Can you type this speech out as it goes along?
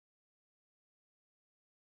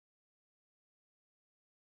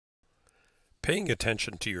Paying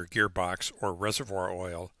attention to your gearbox or reservoir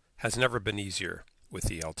oil has never been easier with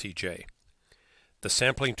the LTJ. The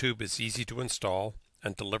sampling tube is easy to install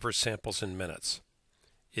and delivers samples in minutes.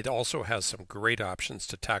 It also has some great options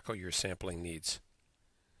to tackle your sampling needs.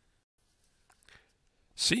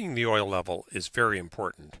 Seeing the oil level is very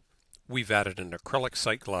important. We've added an acrylic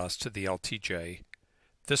sight glass to the LTJ.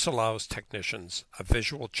 This allows technicians a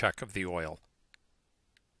visual check of the oil.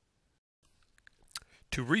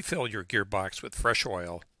 To refill your gearbox with fresh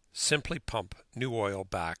oil, simply pump new oil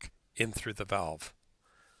back in through the valve.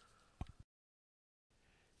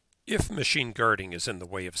 If machine guarding is in the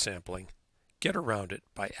way of sampling, get around it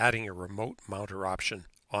by adding a remote mounter option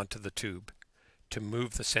onto the tube to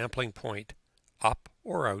move the sampling point up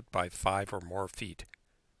or out by 5 or more feet.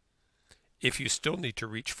 If you still need to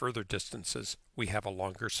reach further distances, we have a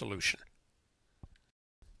longer solution.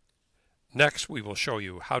 Next, we will show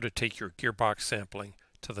you how to take your gearbox sampling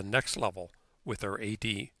to the next level with our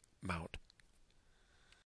AD mount.